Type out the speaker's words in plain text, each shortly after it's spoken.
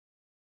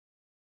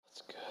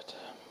That's good.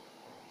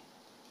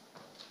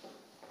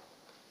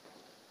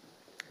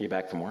 You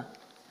back for more?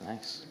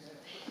 Nice.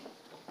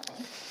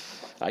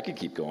 I could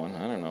keep going.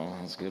 I don't know.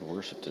 It's good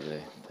worship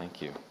today.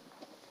 Thank you.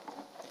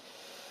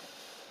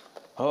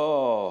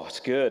 Oh, it's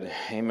good.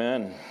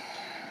 Amen.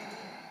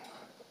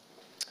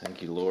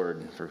 Thank you,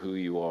 Lord, for who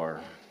you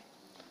are,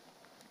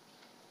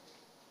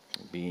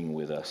 being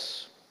with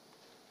us.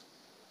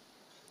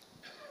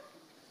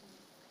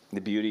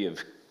 The beauty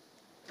of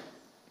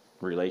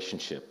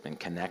relationship and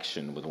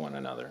connection with one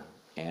another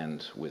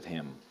and with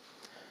Him.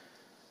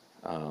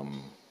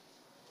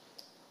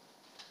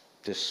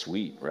 Just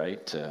sweet,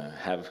 right? To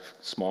have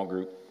small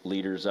group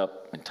leaders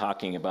up and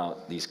talking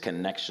about these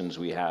connections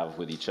we have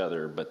with each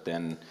other, but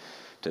then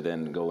to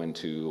then go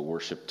into a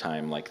worship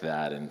time like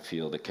that and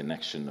feel the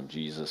connection of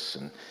Jesus,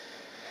 and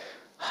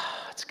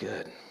it's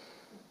good.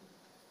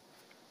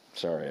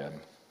 Sorry,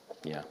 I'm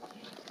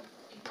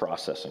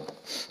processing.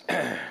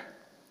 And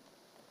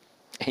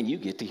you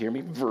get to hear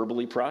me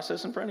verbally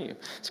process in front of you.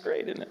 It's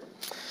great, isn't it?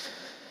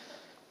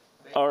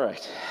 All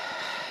right.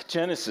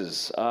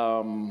 Genesis.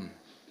 At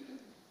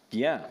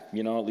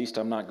least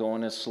I'm not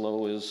going as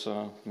slow as,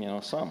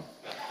 some.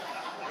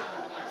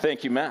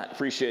 Thank you, Matt.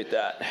 Appreciate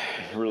that.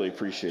 Really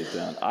appreciate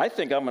that. I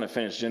think I'm going to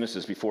finish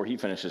Genesis before he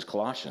finishes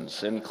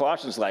Colossians. And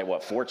Colossians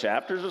like, 4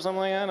 chapters or something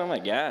like that? Oh, my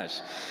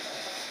gosh.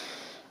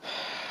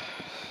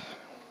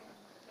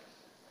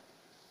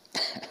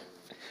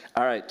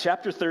 All right,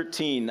 chapter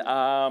 13.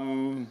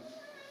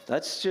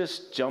 Let's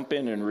just jump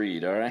in and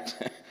read, all right?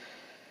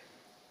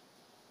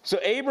 So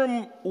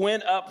Abram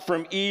went up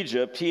from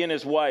Egypt, he and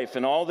his wife,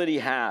 and all that he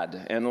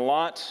had, and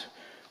Lot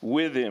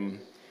with him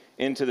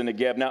into the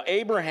Negev. Now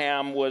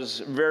Abraham was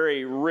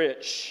very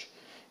rich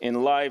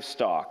in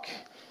livestock,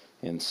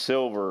 in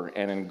silver,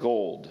 and in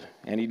gold.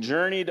 And he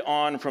journeyed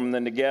on from the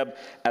Negev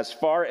as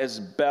far as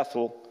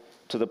Bethel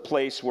to the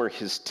place where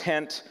his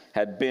tent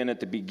had been at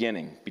the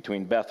beginning,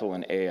 between Bethel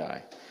and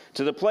Ai,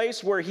 to the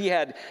place where he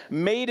had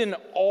made an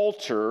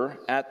altar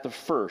at the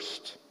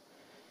first.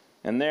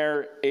 And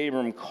there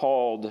Abram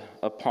called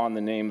upon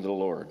the name of the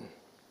Lord.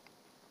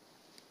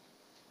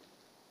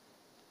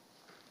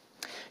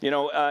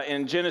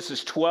 In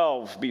Genesis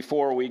 12,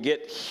 before we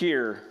get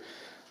here,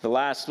 the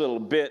last little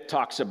bit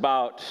talks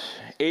about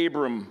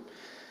Abram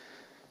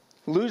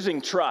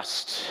losing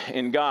trust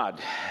in God.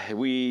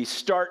 We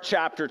start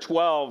chapter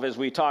 12, as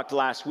we talked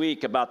last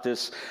week, about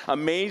this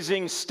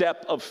amazing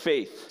step of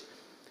faith.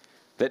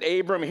 That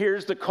Abram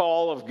hears the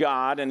call of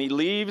God, and he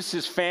leaves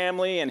his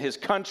family and his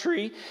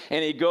country,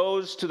 and he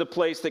goes to the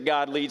place that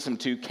God leads him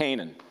to,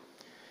 Canaan.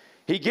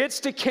 He gets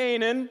to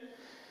Canaan,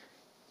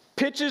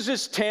 pitches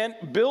his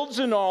tent, builds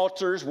an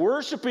altar,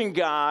 worshiping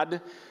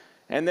God,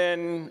 and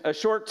then a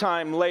short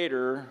time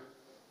later,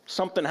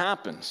 something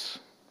happens.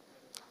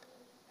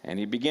 And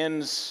he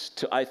begins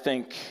to, I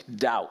think,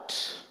 doubt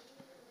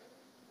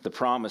the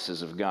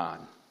promises of God.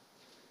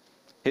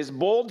 His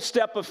bold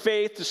step of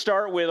faith to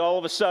start with, all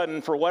of a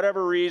sudden, for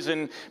whatever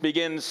reason,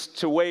 begins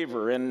to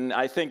waver. And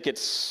I think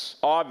it's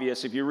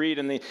obvious, if you read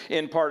in the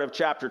end part of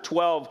chapter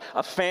 12,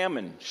 a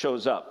famine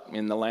shows up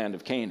in the land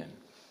of Canaan.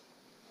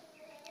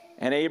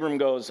 And Abram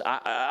goes,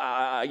 what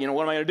am I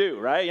going to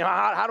do, right?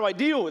 How do I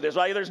deal with this?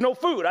 Like, there's no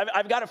food.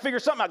 I've got to figure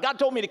something out. God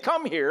told me to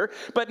come here,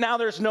 but now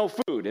there's no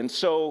food. And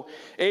so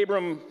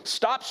Abram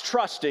stops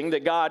trusting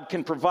that God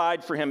can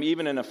provide for him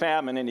even in a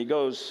famine, and he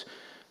goes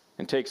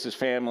and takes his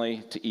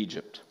family to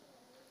Egypt.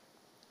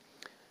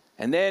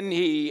 And then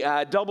he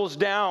doubles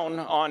down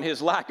on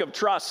his lack of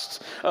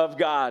trust of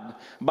God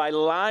by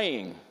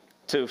lying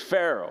to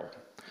Pharaoh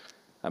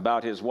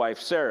about his wife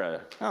Sarah.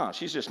 Oh,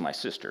 she's just my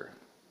sister.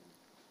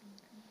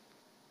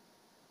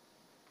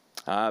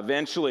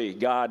 Eventually,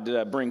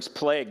 God brings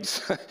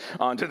plagues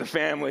onto the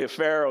family of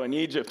Pharaoh in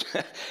Egypt.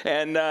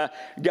 And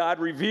God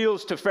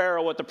reveals to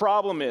Pharaoh what the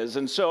problem is.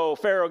 And so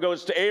Pharaoh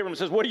goes to Abram and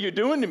says, "What are you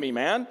doing to me,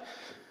 man?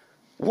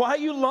 Why are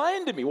you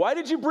lying to me? Why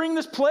did you bring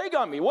this plague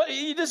on me?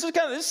 This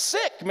is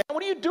sick, man.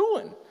 What are you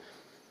doing?"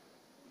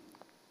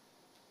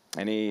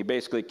 And he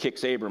basically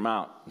kicks Abram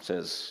out and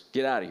says,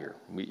 "Get out of here.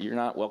 You're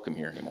not welcome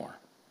here anymore."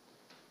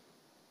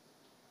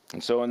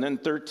 And so in then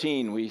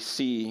 13, we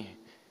see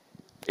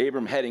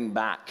Abram heading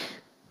back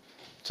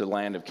to the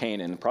land of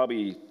Canaan,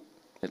 probably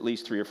at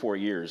least 3 or 4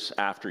 years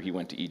after he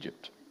went to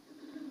Egypt.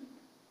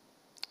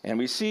 And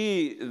we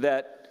see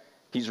that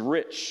he's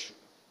rich.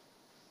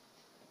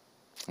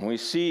 And we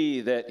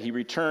see that he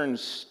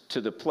returns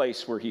to the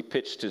place where he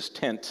pitched his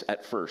tent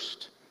at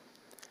first.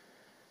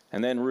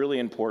 And then, really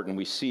important,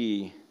 we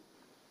see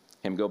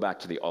him go back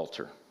to the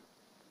altar,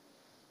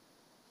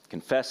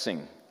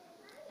 confessing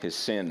his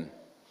sin,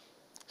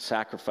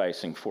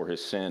 sacrificing for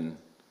his sin,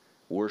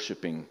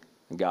 worshiping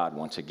God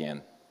once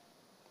again.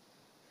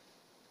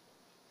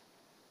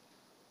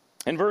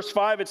 In verse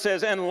 5 it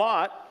says, "And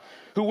Lot,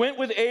 who went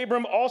with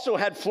Abram, also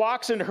had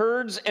flocks and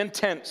herds and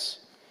tents,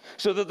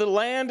 so that the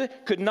land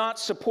could not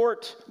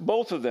support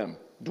both of them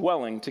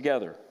dwelling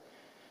together.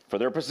 For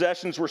their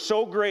possessions were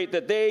so great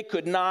that they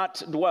could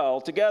not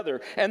dwell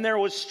together. And there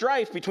was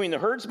strife between the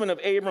herdsmen of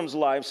Abram's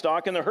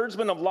livestock and the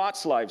herdsmen of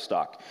Lot's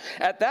livestock.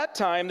 At that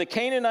time, the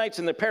Canaanites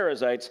and the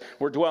Perizzites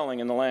were dwelling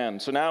in the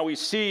land. So now we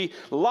see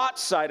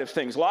Lot's side of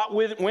things. Lot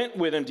went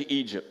with him to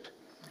Egypt.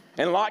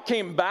 And Lot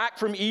came back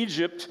from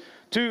Egypt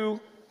to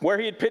where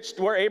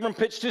Abram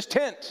pitched his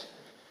tent.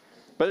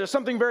 But there's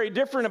something very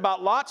different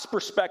about Lot's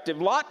perspective.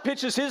 Lot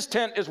pitches his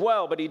tent as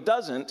well, but he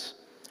doesn't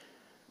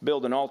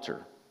build an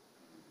altar.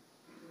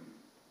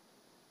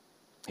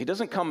 He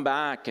doesn't come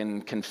back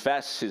and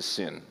confess his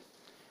sin.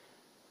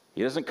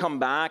 He doesn't come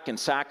back and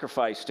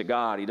sacrifice to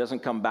God. He doesn't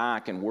come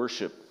back and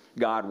worship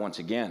God once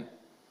again.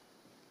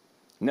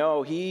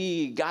 No,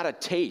 he got a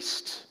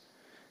taste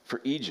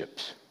for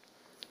Egypt.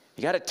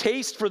 He got a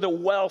taste for the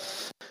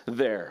wealth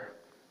there.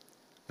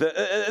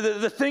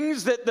 The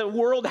things that the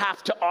world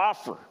have to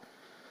offer.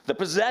 The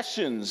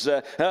possessions,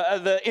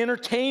 the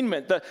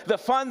entertainment, the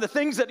fun, the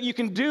things that you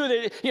can do,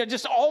 that,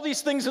 just all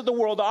these things that the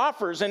world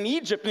offers in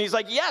Egypt. And he's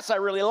like, yes, I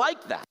really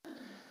like that.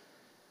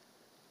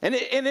 And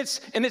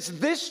it's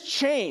this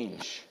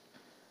change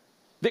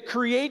that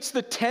creates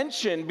the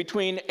tension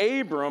between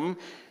Abram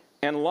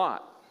and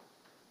Lot.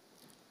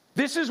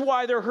 This is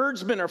why their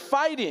herdsmen are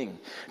fighting,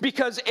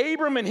 because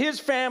Abram and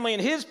his family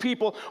and his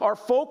people are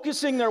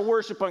focusing their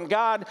worship on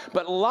God,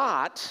 but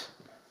Lot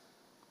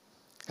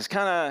is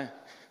kind of,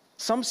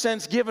 some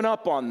sense, given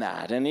up on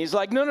that. And he's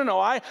like, no,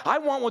 I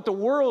want what the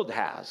world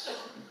has.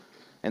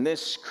 And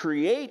this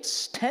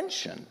creates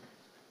tension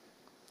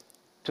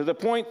to the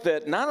point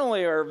that not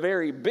only are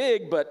very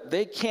big, but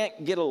they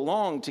can't get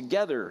along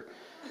together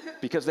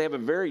because they have a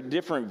very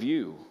different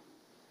view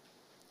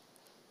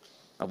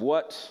of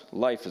what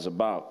life is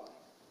about.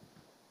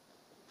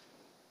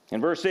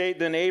 In verse 8,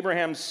 then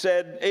Abram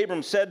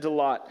said to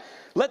Lot,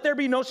 let there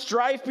be no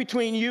strife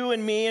between you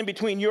and me and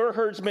between your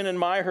herdsmen and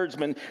my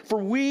herdsmen, for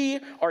we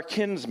are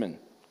kinsmen.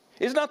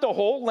 Is not the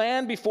whole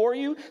land before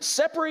you?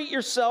 Separate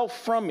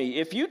yourself from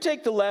me. If you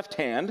take the left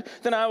hand,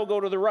 then I will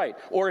go to the right.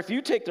 Or if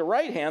you take the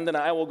right hand, then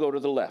I will go to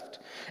the left.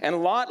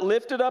 And Lot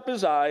lifted up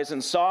his eyes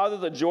and saw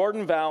that the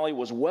Jordan Valley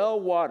was well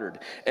watered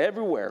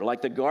everywhere,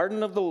 like the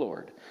garden of the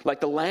Lord,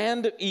 like the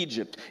land of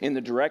Egypt in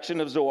the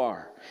direction of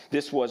Zoar.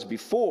 This was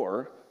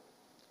before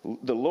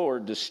the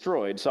Lord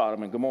destroyed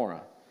Sodom and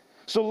Gomorrah.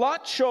 So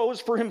Lot chose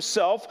for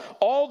himself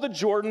all the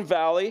Jordan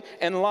Valley,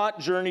 and Lot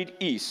journeyed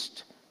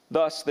east.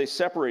 Thus they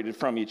separated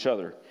from each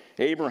other.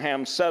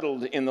 Abraham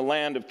settled in the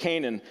land of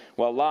Canaan,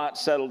 while Lot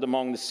settled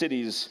among the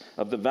cities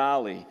of the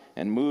valley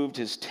and moved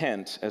his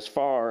tent as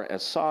far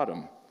as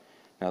Sodom.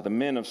 Now the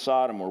men of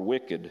Sodom were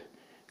wicked,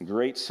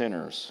 great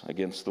sinners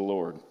against the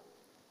Lord.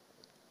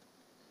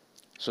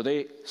 So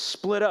they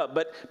split up.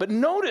 But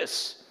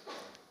notice,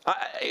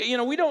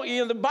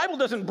 the Bible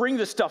doesn't bring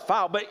this stuff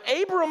out, but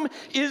Abram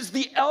is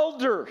the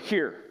elder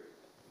here.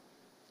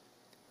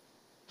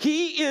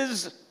 He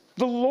is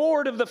the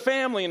Lord of the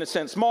family, in a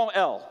sense, small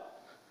L.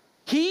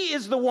 He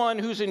is the one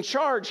who's in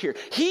charge here.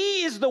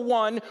 He is the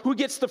one who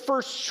gets the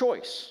first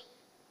choice.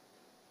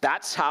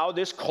 That's how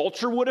this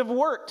culture would have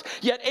worked.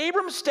 Yet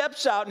Abram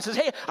steps out and says,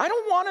 hey, I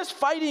don't want us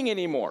fighting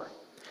anymore.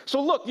 So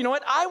look, you know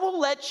what? I will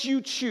let you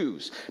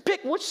choose.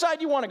 Pick which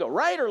side you want to go,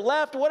 right or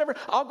left or whatever.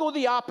 I'll go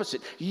the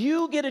opposite.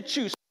 You get to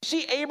choose. You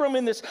see Abram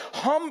in this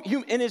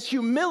in his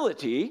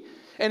humility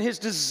and his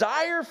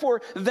desire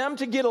for them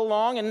to get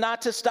along and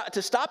not to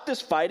stop this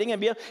fighting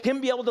and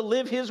him be able to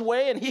live his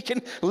way and he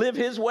can live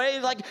his way.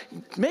 Like,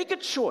 make a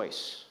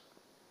choice.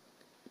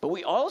 But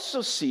we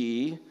also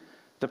see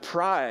the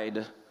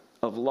pride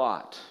of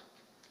Lot.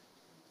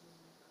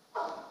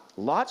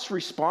 Lot's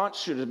response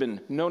should have been,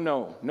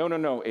 no,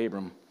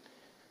 Abram.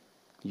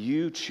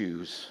 You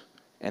choose,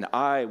 and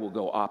I will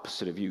go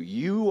opposite of you.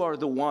 You are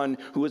the one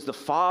who is the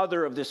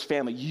father of this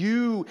family.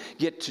 You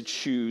get to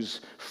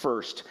choose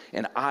first,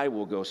 and I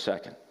will go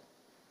second.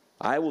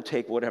 I will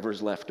take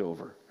whatever's left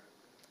over.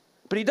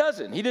 But he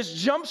doesn't. He just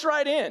jumps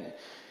right in.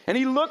 And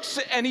he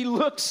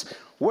looks.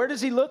 Where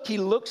does he look? He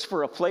looks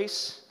for a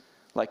place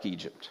like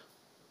Egypt.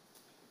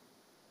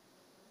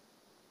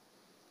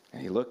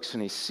 And he looks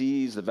and he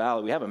sees the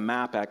valley. We have a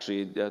map,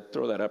 actually.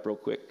 Throw that up real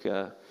quick,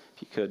 if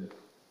you could.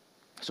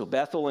 So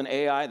Bethel and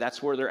Ai,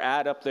 that's where they're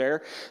at up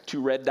there.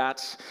 2 red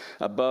dots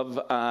above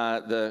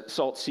the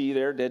Salt Sea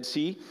there, Dead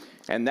Sea.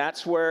 And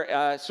that's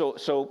where,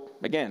 so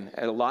again,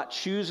 Lot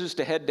chooses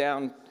to head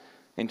down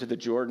into the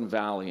Jordan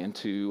Valley,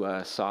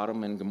 into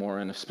Sodom and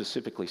Gomorrah, and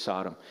specifically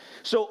Sodom.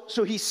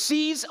 So he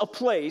sees a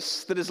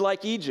place that is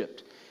like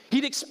Egypt.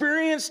 He'd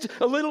experienced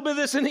a little bit of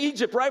this in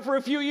Egypt, right, for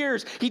a few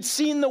years. He'd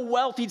seen the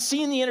wealth, he'd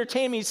seen the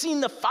entertainment, he'd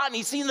seen the fun,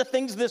 he'd seen the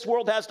things this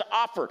world has to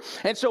offer.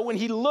 And so when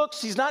he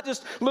looks, he's not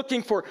just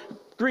looking for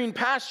green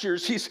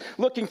pastures, he's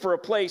looking for a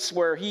place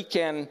where he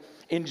can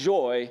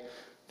enjoy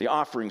the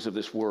offerings of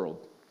this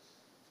world.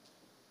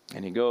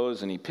 And he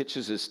goes and he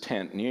pitches his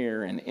tent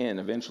near and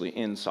eventually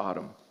in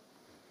Sodom,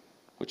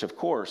 which of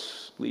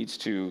course leads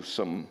to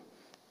some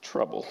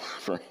trouble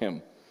for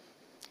him.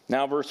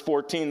 Now verse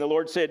 14, the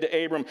Lord said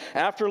to Abram,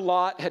 after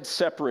Lot had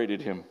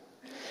separated him,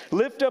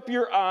 Lift up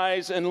your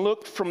eyes and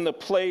look from the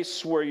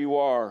place where you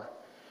are,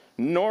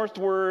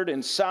 northward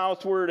and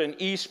southward and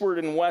eastward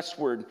and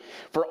westward.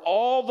 For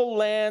all the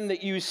land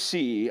that you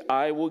see,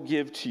 I will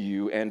give to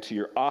you and to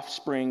your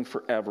offspring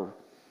forever.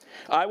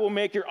 I will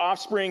make your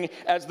offspring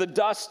as the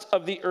dust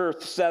of the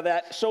earth,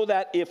 so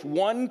that if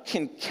one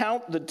can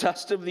count the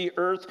dust of the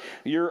earth,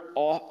 your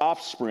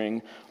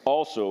offspring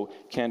also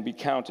can be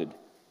counted.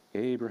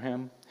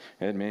 Abraham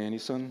had many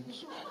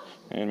sons,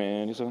 and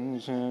many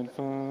sons had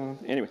fathers.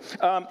 Anyway,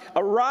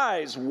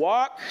 arise,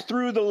 walk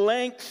through the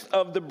length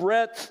of the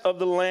breadth of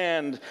the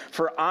land,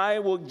 for I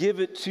will give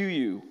it to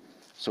you.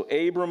 So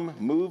Abram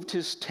moved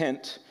his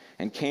tent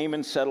and came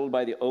and settled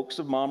by the oaks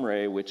of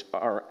Mamre, which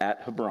are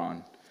at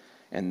Hebron.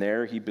 And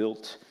there he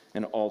built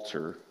an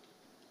altar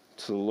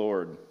to the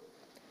Lord.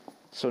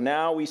 So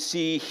now we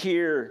see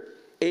here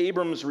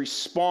Abram's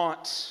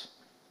response.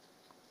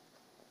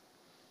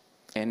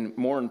 And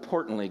more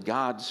importantly,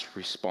 God's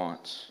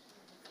response.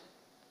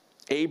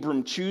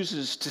 Abram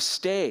chooses to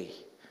stay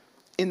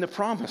in the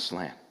promised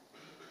land.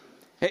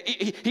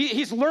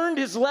 He's learned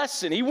his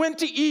lesson. He went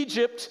to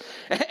Egypt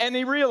and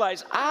he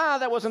realized,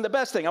 that wasn't the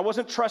best thing. I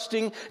wasn't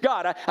trusting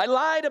God. I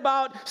lied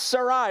about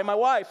Sarai, my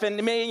wife, and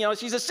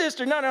she's a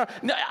sister. No,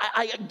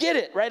 I get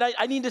it, right?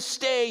 I need to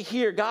stay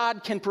here.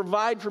 God can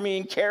provide for me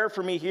and care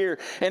for me here.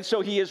 And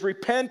so he has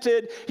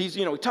repented. We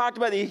talked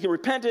about it. He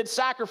repented,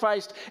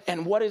 sacrificed.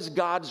 And what is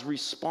God's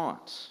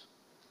response?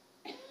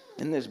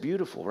 Isn't this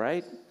beautiful,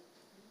 right?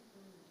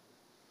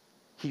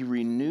 He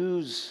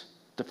renews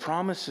the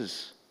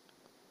promises.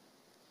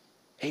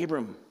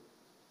 Abram,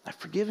 I've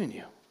forgiven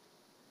you.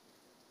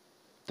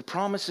 The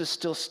promises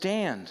still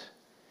stand.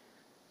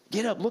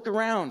 Get up, look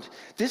around.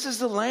 This is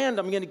the land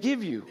I'm going to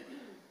give you.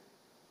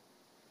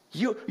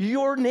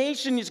 Your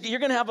nation,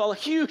 you're going to have a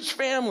huge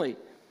family.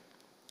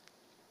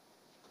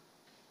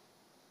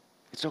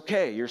 It's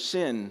okay. Your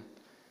sin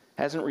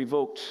hasn't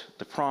revoked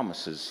the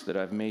promises that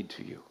I've made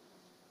to you.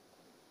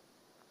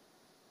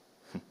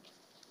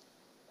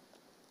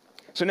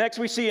 So next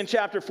we see in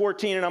chapter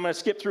 14, and I'm going to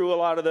skip through a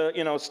lot of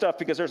the stuff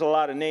because there's a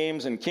lot of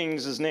names and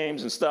kings'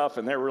 names and stuff,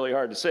 and they're really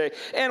hard to say.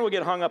 And we'll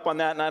get hung up on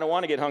that, and I don't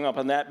want to get hung up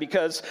on that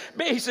because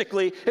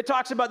basically it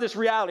talks about this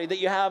reality that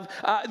you have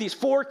these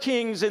 4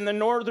 kings in the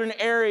northern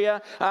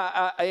area,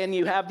 and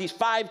you have these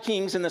 5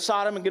 kings in the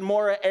Sodom and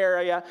Gomorrah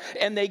area,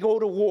 and they go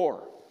to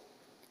war.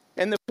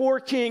 And the 4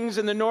 kings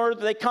in the north,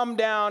 they come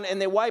down and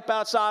they wipe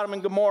out Sodom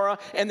and Gomorrah,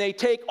 and they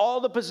take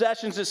all the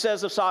possessions, it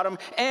says, of Sodom,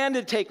 and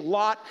they take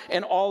Lot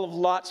and all of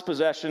Lot's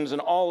possessions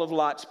and all of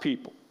Lot's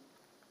people.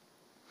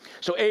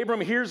 So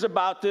Abram hears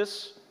about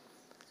this,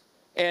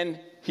 and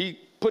he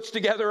puts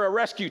together a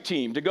rescue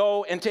team to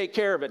go and take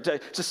care of it,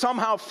 to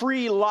somehow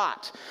free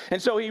Lot.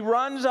 And so he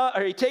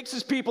he takes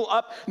his people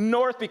up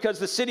north because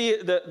the city,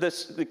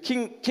 the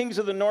kings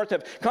of the north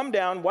have come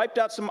down, wiped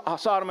out some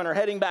Sodom, and are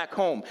heading back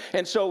home.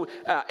 And so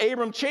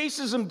Abram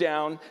chases them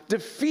down,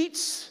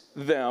 defeats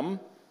them,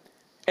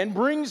 and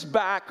brings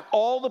back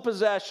all the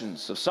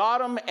possessions of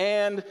Sodom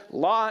and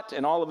Lot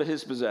and all of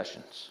his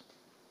possessions.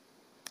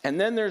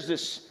 And then there's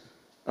this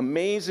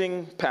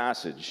amazing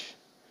passage.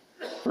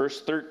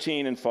 Verse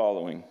 13 and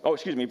following.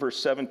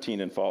 Verse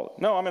 17 and following.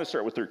 No, I'm going to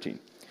start with 13.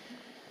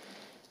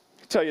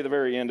 I'll tell you the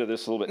very end of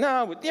this a little bit.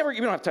 No, we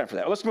don't have time for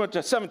that. Let's move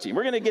to 17.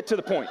 We're going to get to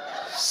the point.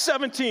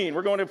 17.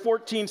 We're going to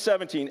 14,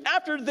 17.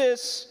 After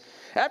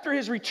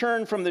his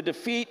return from the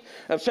defeat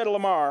of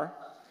Chedorlaomer,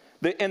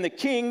 and the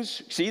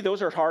kings, see,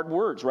 those are hard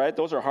words, right?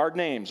 Those are hard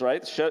names,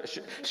 right?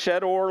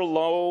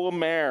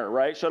 Chedorlaomer,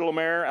 right?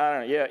 Chedorlaomer, I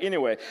don't know. Yeah,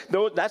 anyway.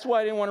 That's why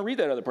I didn't want to read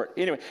that other part.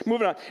 Anyway,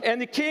 moving on.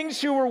 And the kings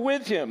who were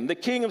with him, the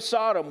king of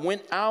Sodom,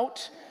 went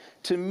out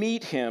to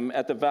meet him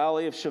at the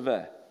valley of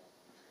Shaveh.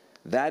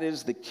 That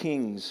is the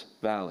king's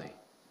valley.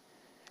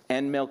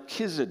 And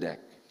Melchizedek,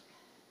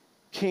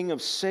 king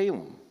of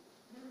Salem,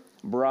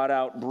 brought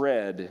out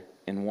bread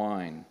and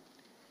wine.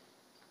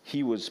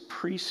 He was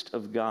priest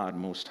of God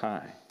Most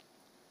High.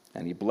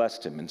 And he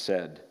blessed him and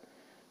said,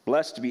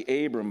 Blessed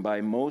be Abram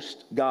by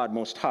God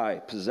Most High,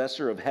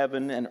 possessor of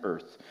heaven and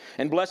earth.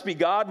 And blessed be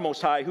God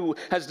Most High, who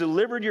has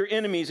delivered your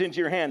enemies into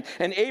your hand.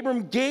 And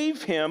Abram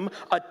gave him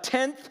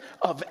 1/10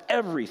 of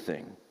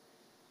everything.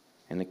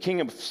 And the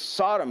king of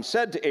Sodom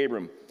said to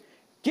Abram,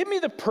 Give me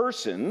the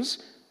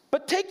persons,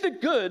 but take the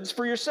goods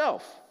for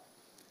yourself.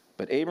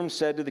 But Abram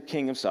said to the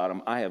king of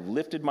Sodom, I have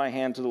lifted my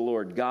hand to the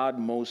Lord, God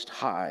Most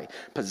High,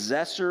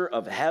 possessor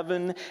of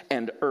heaven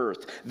and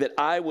earth, that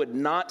I would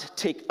not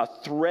take a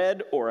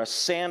thread or a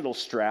sandal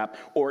strap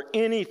or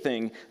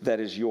anything that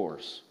is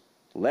yours,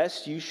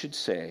 lest you should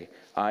say,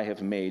 I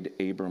have made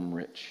Abram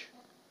rich.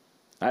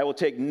 I will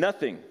take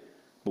nothing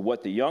but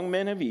what the young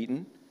men have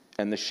eaten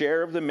and the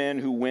share of the men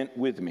who went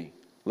with me.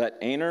 Let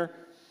Aner,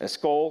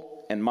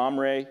 Eshcol, and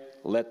Mamre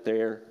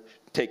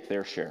take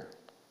their share.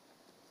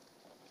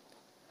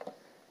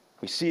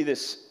 We see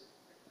this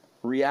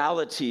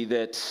reality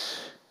that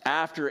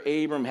after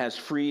Abram has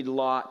freed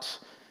Lot,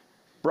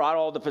 brought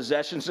all the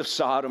possessions of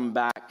Sodom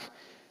back,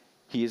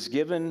 he is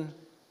given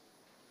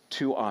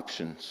 2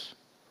 options.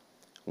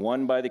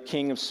 One by the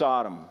king of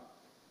Sodom.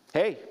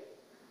 Hey,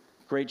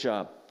 Great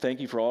job. Thank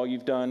you for all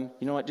you've done.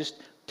 You know what?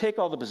 Just take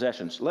all the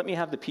possessions. Let me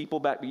have the people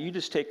back, but you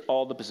just take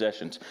all the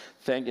possessions.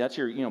 That's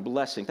your,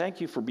 blessing.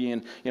 Thank you for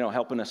being,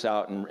 helping us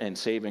out and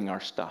saving our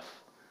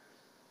stuff.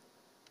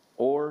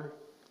 Or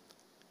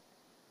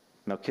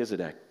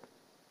Melchizedek.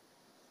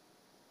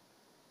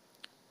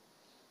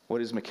 What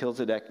does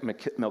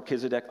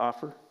Melchizedek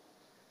offer?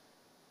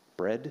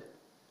 Bread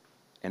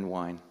and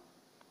wine.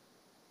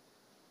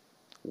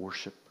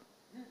 Worship.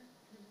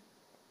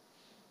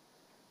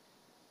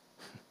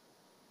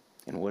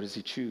 And what does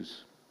he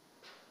choose?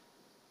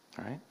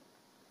 All right?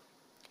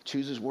 He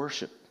chooses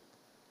worship.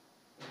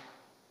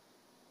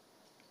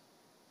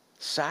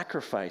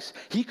 Sacrifice.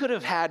 He could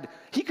have had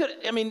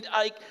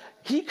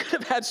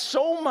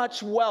so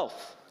much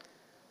wealth.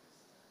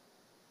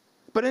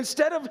 But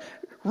instead of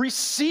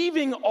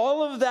receiving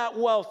all of that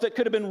wealth that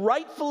could have been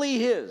rightfully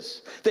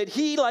his, that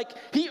he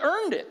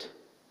earned it,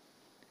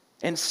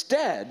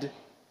 instead,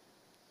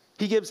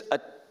 he gives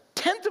a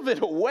tenth of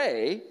it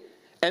away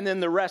and then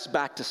the rest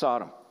back to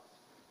Sodom.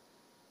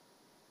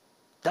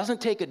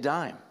 Doesn't take a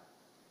dime.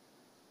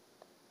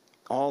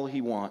 All he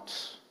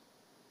wants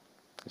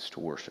is to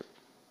worship.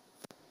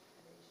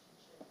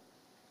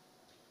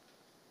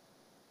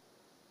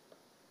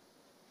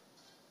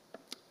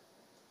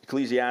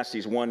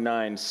 Ecclesiastes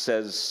 1:9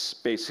 says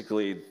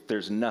basically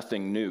there's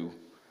nothing new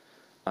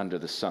under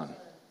the sun.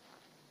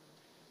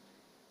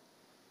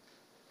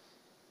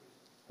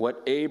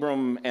 What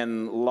Abram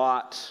and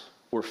Lot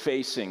were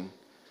facing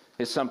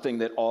is something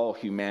that all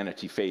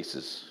humanity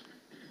faces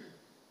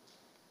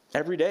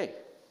every day.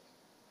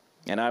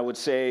 And I would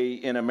say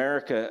in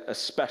America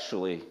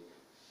especially,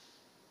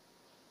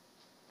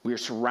 we are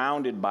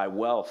surrounded by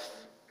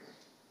wealth.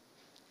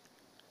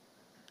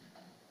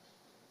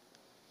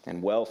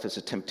 And wealth is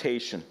a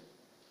temptation.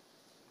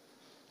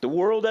 The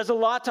world has a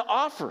lot to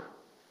offer.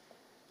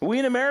 We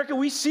in America,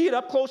 we see it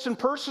up close and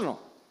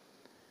personal.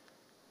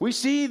 We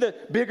see the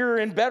bigger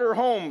and better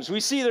homes.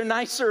 We see the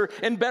nicer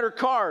and better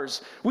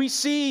cars. We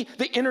see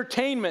the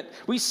entertainment.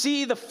 We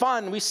see the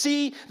fun. We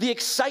see the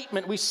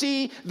excitement. We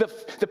see the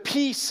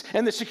peace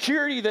and the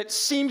security that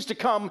seems to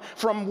come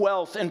from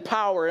wealth and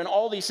power and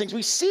all these things.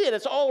 We see it.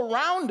 It's all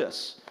around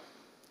us.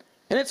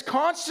 And it's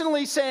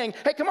constantly saying,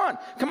 hey, come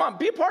on,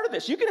 be a part of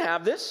this. You can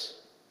have this.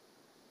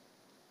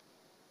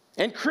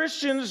 And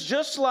Christians,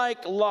 just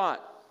like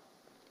Lot,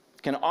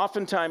 can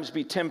oftentimes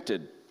be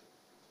tempted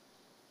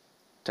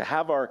to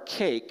have our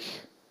cake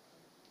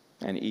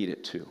and eat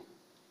it too.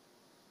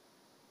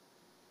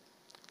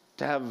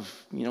 To have,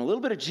 a little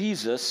bit of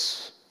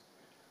Jesus,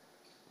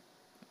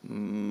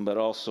 but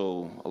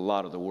also a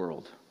lot of the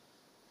world.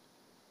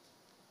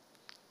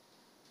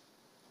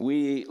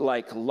 We,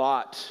 like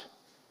Lot,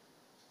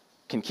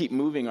 can keep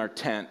moving our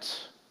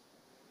tent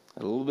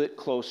a little bit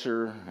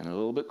closer and a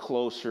little bit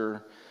closer,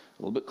 a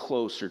little bit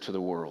closer to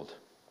the world.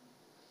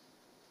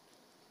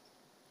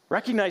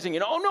 Recognizing,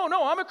 oh,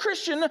 no, I'm a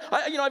Christian.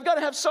 I've got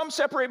to have some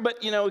separate,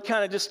 but,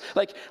 kind of just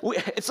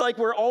it's like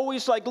we're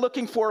always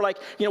looking for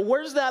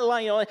where's that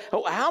line?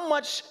 How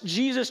much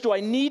Jesus do I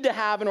need to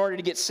have in order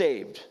to get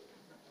saved?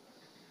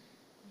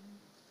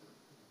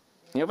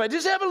 If I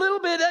just have a little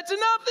bit, that's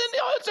enough,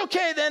 then it's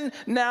okay. Then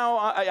now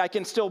I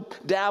can still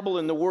dabble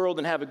in the world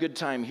and have a good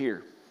time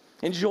here.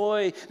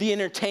 Enjoy the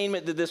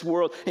entertainment that this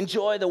world,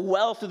 enjoy the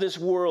wealth of this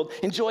world,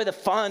 enjoy the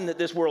fun that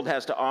this world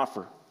has to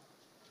offer.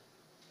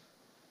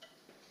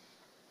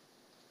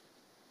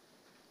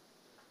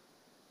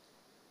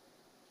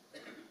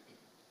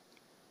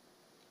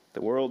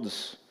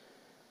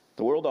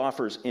 The world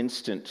offers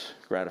instant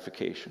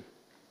gratification.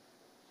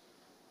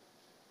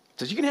 It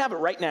says you can have it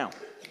right now.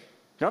 You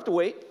don't have to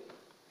wait.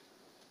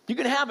 You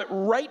can have it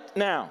right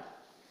now.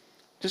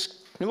 Just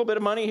a little bit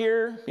of money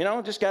here,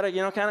 just got to,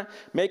 kind of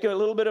make a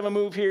little bit of a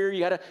move here. You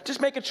got to just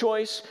make a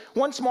choice.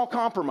 One small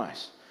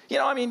compromise.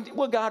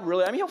 Will God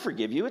really, He'll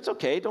forgive you. It's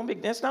okay.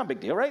 It's not a big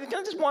deal, right?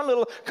 Just one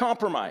little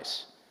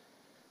compromise.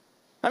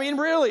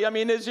 Really,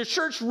 is your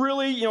church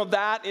really,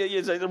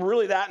 is it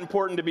really that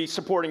important to be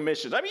supporting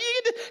missions? You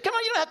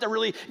don't have to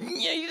really,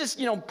 you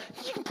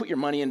can put your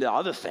money into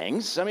other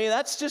things.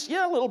 That's just,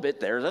 a little bit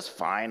there. That's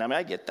fine.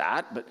 I get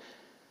that, but,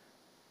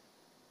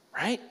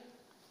 right?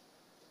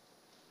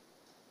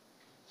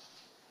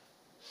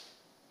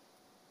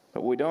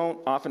 But we don't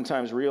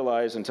oftentimes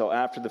realize until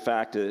after the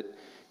fact that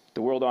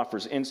the world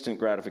offers instant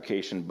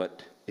gratification,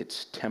 but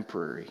it's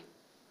temporary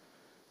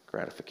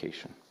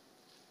gratification.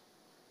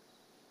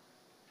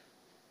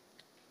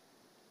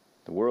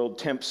 The world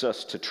tempts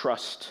us to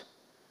trust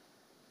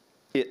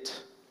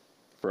it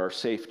for our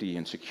safety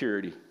and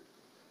security,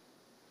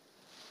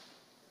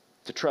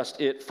 to trust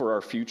it for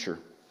our future.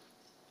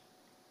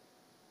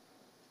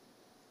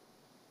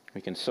 We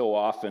can so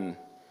often,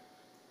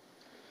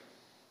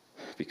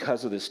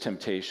 because of this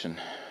temptation,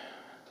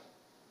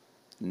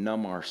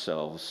 numb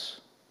ourselves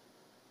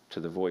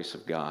to the voice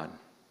of God.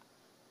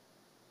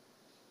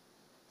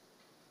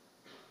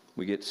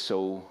 We get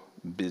so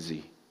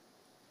busy.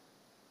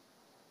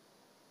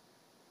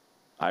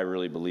 I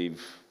really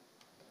believe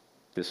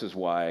this is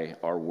why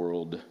our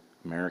world,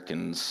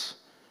 Americans,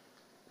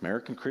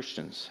 American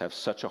Christians have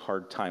such a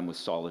hard time with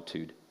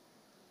solitude.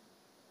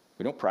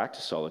 We don't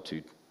practice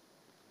solitude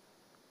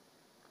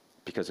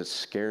because it's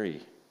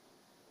scary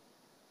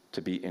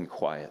to be in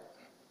quiet.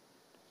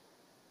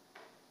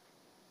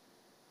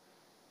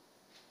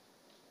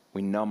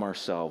 We numb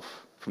ourselves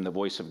from the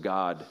voice of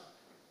God.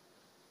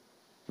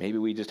 Maybe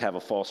we just have a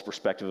false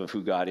perspective of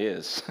who God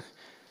is.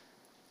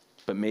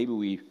 But maybe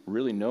we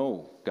really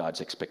know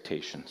God's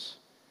expectations.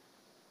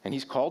 And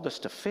he's called us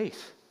to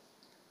faith.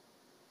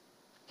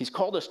 He's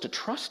called us to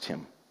trust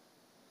him.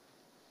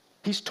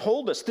 He's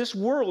told us this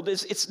world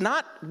it's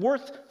not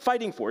worth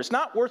fighting for. It's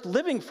not worth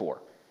living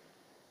for.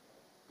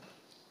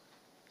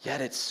 Yet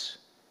it's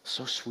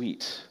so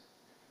sweet.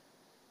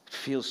 It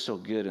feels so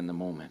good in the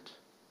moment.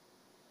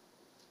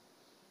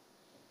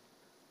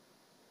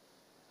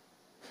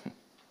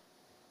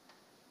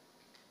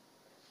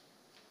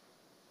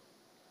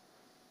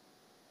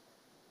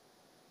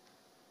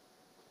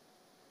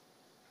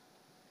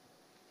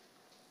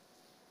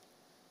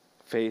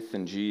 Faith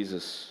in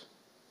Jesus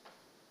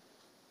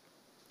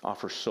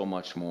offers so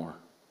much more.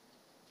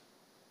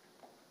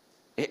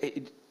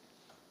 It's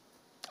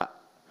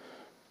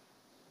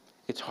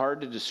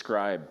hard to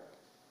describe.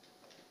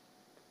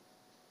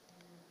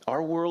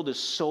 Our world is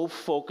so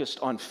focused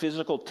on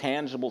physical,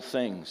 tangible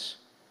things.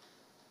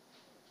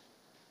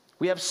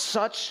 We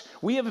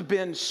have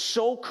been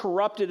so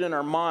corrupted in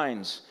our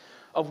minds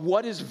of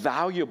what is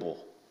valuable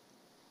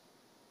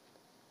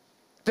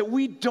that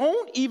we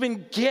don't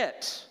even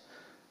get.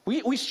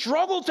 We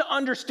struggle to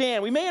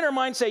understand. We may in our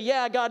mind say,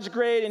 yeah, God's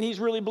great and he's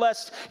really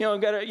blessed. He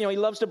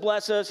loves to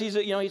bless us.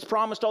 He's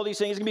promised all these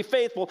things. He's going to be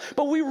faithful.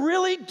 But we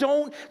really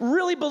don't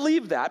really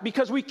believe that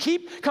because we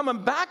keep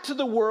coming back to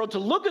the world, to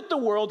look at the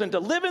world and to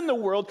live in the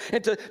world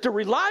and to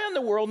rely on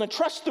the world and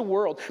trust the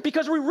world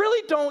because we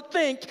really don't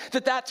think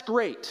that that's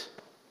great.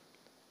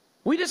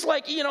 We just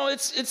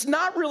it's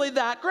not really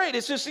that great.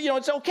 It's just,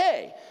 it's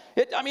okay.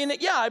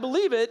 I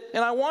believe it,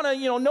 and I want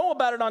to, know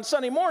about it on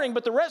Sunday morning,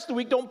 but the rest of the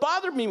week, don't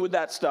bother me with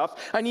that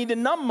stuff. I need to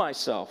numb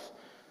myself.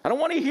 I don't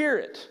want to hear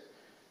it.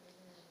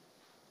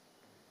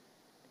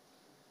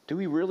 Do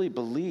we really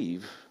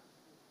believe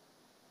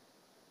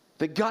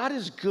that God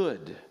is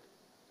good?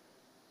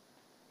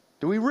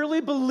 Do we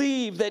really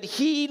believe that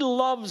he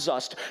loves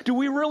us? Do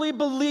we really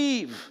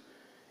believe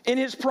in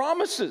his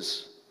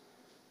promises?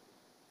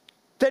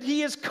 That he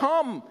has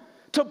come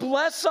to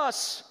bless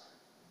us,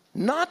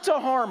 not to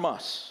harm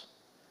us.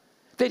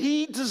 That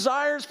he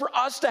desires for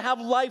us to have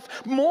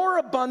life more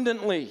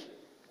abundantly,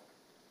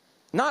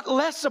 not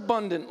less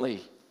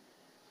abundantly.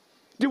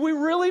 Do we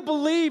really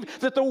believe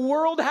that the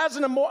world has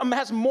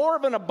more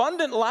of an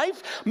abundant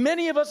life?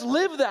 Many of us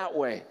live that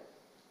way.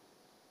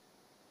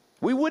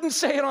 We wouldn't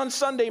say it on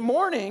Sunday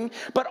morning,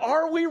 but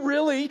are we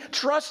really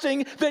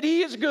trusting that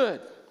he is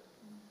good?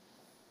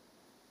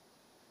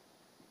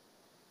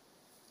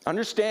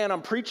 Understand,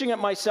 I'm preaching at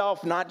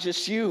myself, not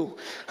just you.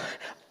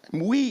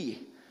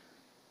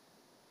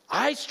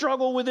 I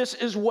struggle with this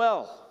as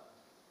well.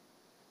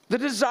 The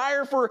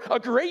desire for a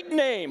great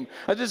name,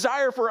 a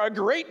desire for a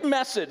great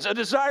message, a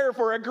desire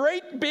for a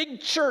great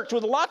big church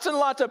with lots and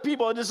lots of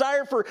people, a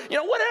desire for,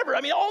 whatever.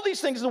 All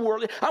these things in the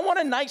world. I want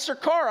a nicer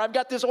car. I've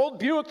got this old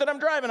Buick that I'm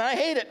driving. I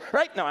hate it,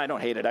 right? No, I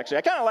don't hate it, actually.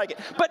 I kind of like it.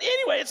 But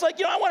anyway, it's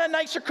I want a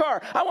nicer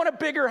car. I want a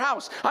bigger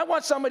house. I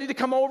want somebody to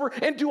come over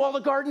and do all the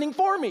gardening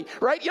for me,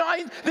 right?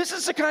 This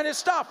is the kind of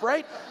stuff,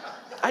 right?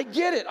 I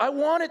get it. I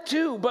want it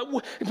too.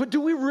 But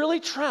do we really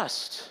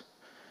trust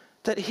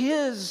that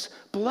his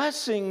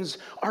blessings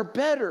are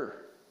better?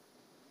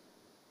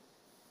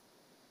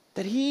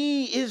 That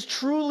he is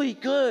truly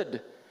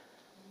good?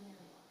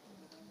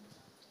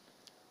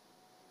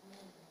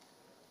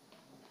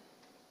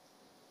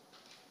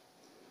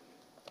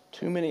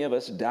 Too many of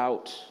us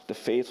doubt the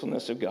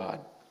faithfulness of God.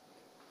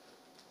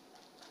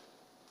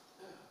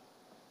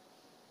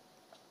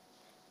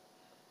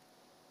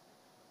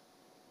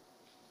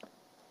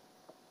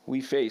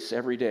 We face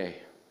every day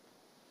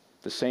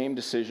the same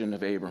decision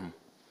of Abram.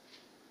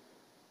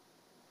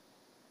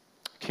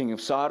 King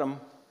of Sodom,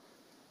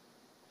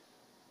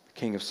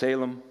 king of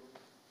Salem.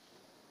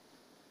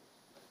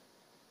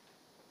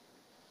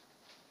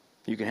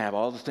 You can have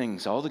all the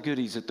things, all the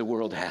goodies that the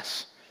world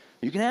has.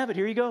 You can have it.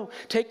 Here you go.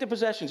 Take the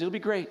possessions. It'll be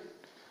great.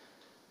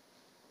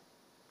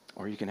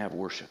 Or you can have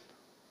worship.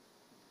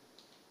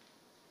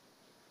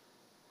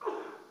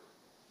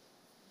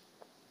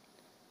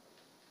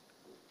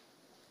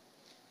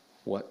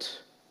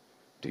 What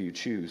do you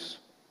choose?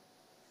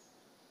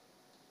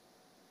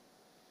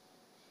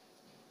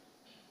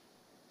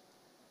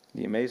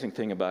 The amazing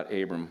thing about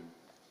Abram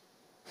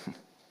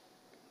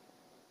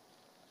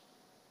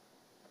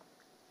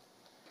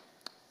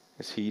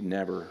is he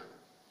never,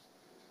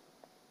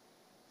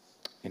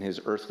 in his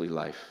earthly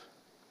life,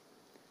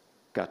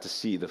 got to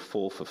see the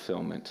full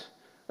fulfillment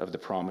of the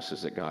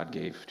promises that God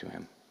gave to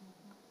him.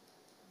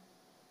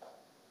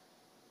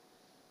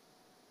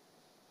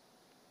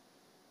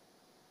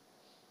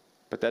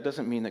 But that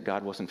doesn't mean that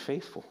God wasn't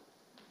faithful.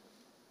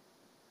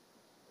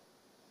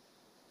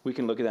 We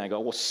can look at that and go,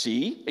 well,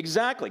 see,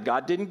 exactly.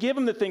 God didn't give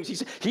him the things he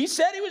said. He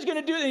said he was going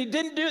to do it, and he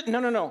didn't do it.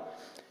 No.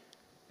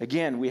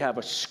 Again, we have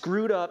a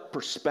screwed up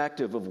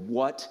perspective of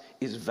what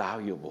is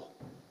valuable.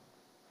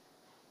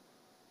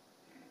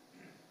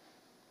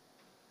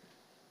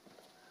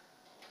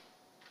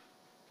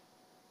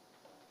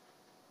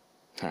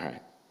 All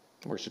right,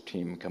 worship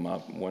team, come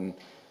up. One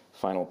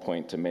final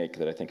point to make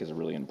that I think is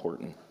really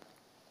important.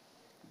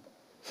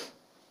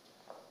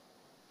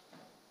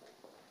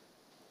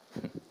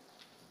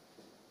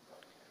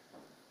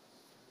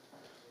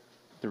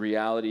 The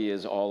reality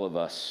is all of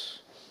us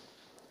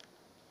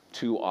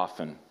too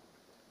often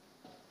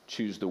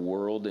choose the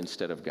world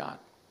instead of God.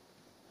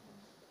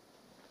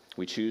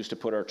 We choose to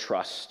put our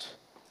trust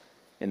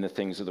in the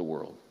things of the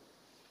world.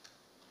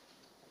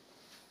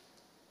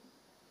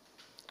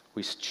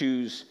 We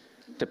choose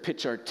to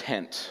pitch our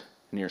tent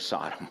near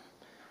Sodom.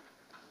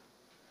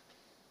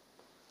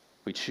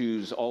 We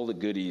choose all the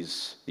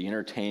goodies, the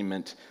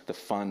entertainment, the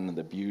fun,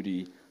 the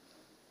beauty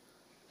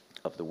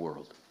of the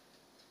world.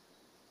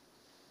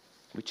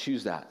 We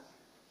choose that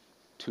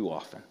too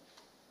often.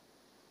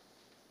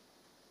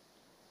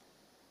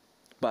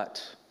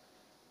 But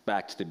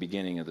back to the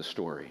beginning of the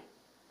story.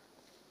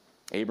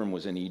 Abram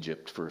was in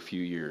Egypt for a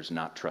few years,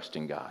 not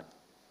trusting God.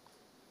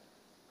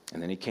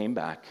 And then he came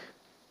back,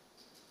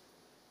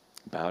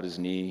 bowed his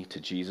knee to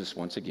Jesus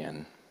once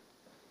again,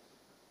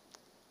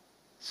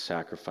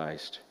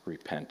 sacrificed,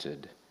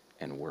 repented,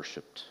 and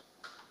worshiped.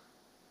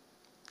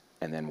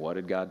 And then what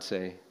did God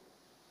say?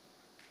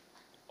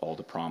 All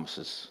the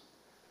promises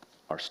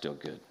are still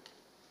good.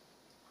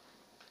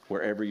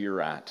 Wherever you're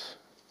at,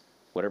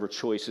 whatever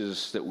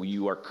choices that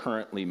you are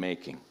currently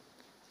making,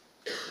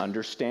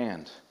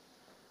 understand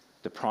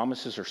the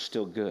promises are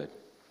still good.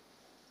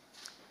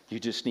 You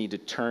just need to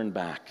turn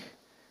back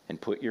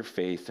and put your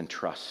faith and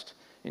trust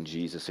in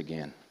Jesus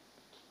again.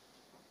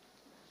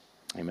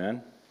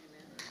 Amen?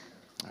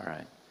 All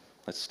right.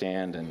 Let's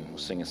stand and we'll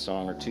sing a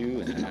song or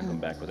two, and then I'll come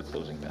back with a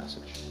closing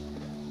passage.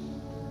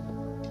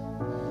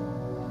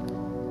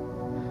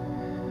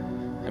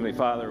 Heavenly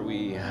Father,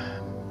 we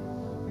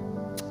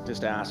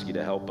just ask you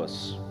to help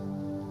us.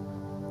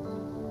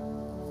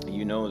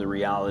 You know the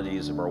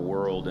realities of our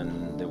world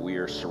and that we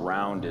are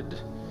surrounded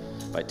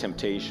by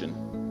temptation.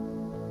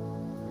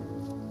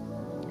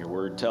 Your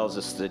word tells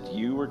us that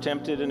you were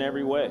tempted in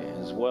every way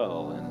as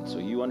well, and so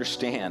you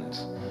understand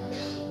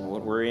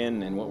what we're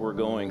in and what we're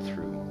going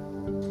through.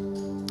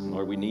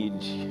 Lord, we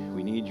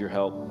need your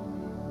help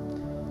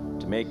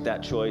to make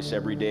that choice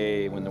every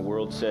day when the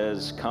world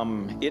says,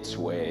 come its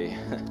way,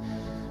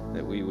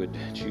 that we would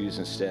choose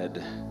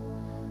instead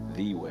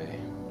the way.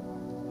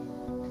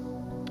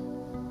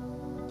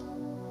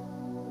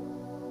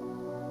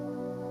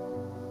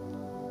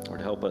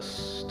 Lord, help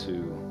us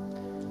to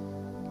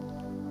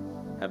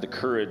have the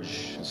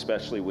courage,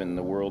 especially when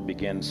the world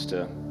begins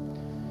to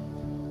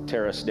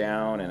tear us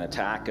down and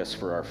attack us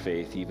for our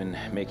faith, even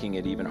making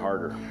it even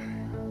harder.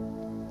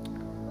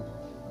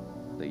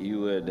 That you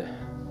would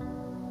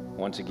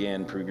once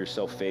again prove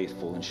yourself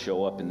faithful and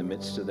show up in the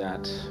midst of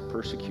that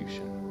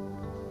persecution.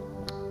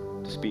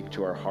 To speak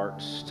to our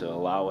hearts, to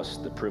allow us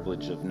the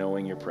privilege of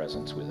knowing your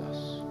presence with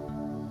us.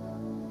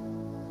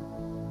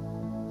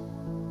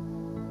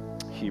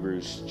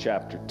 Hebrews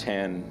chapter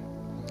 10.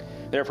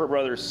 Therefore,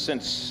 brothers,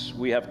 since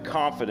we have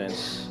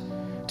confidence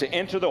to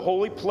enter the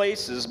holy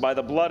places by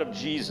the blood of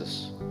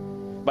Jesus,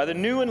 by the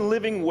new and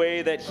living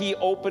way that he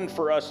opened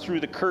for us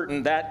through the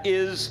curtain, that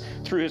is,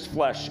 through his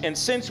flesh. And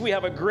since we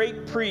have a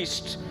great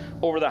priest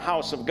over the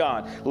house of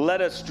God,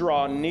 let us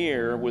draw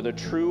near with a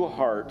true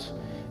heart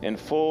and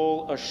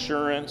full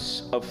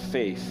assurance of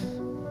faith,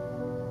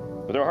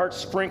 with our hearts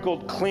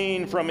sprinkled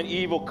clean from an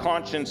evil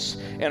conscience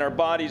and our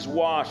bodies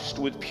washed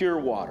with pure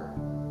water.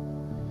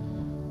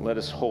 Let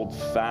us hold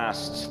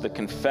fast the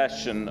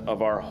confession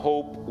of our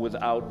hope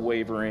without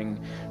wavering,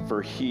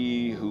 for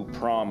he who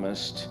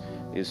promised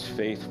is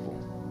faithful.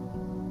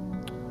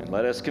 And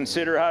let us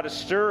consider how to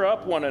stir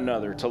up one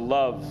another to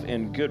love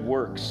and good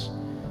works,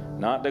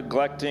 not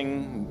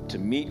neglecting to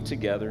meet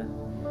together,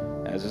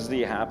 as is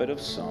the habit of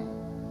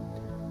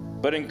some,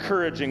 but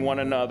encouraging one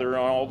another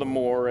all the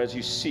more as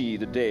you see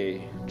the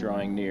day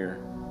drawing near.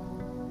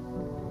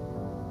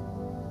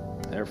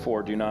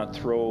 Therefore, do not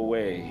throw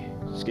away,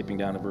 skipping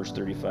down to verse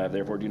 35,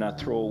 therefore do not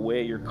throw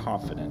away your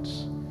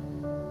confidence,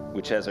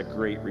 which has a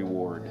great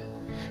reward.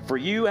 For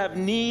you have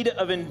need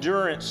of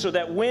endurance, so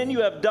that when you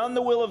have done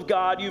the will of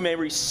God, you may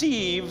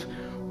receive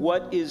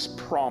what is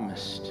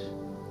promised.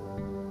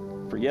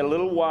 For yet a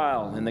little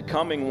while, and the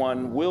coming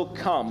one will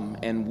come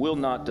and will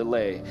not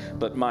delay.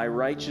 But my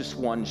righteous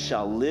one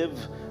shall live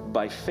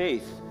by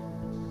faith.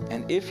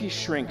 And if he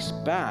shrinks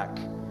back,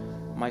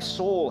 my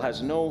soul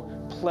has no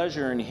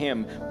pleasure in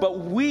him. But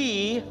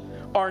we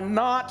are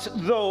not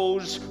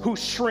those who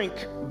shrink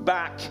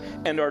back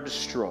and are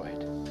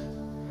destroyed,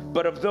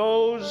 but of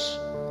those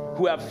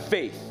who have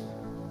faith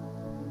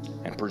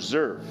and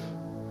preserve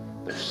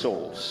their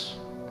souls.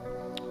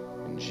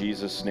 In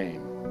Jesus'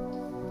 name,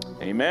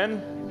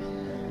 amen.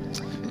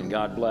 And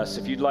God bless.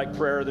 If you'd like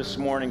prayer this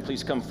morning,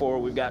 please come forward.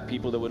 We've got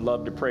people that would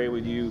love to pray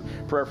with you.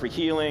 Prayer for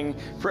healing,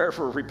 prayer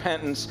for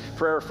repentance,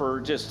 prayer for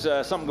just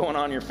something going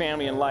on in your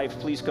family and life.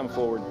 Please come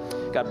forward.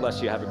 God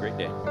bless you. Have a great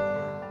day.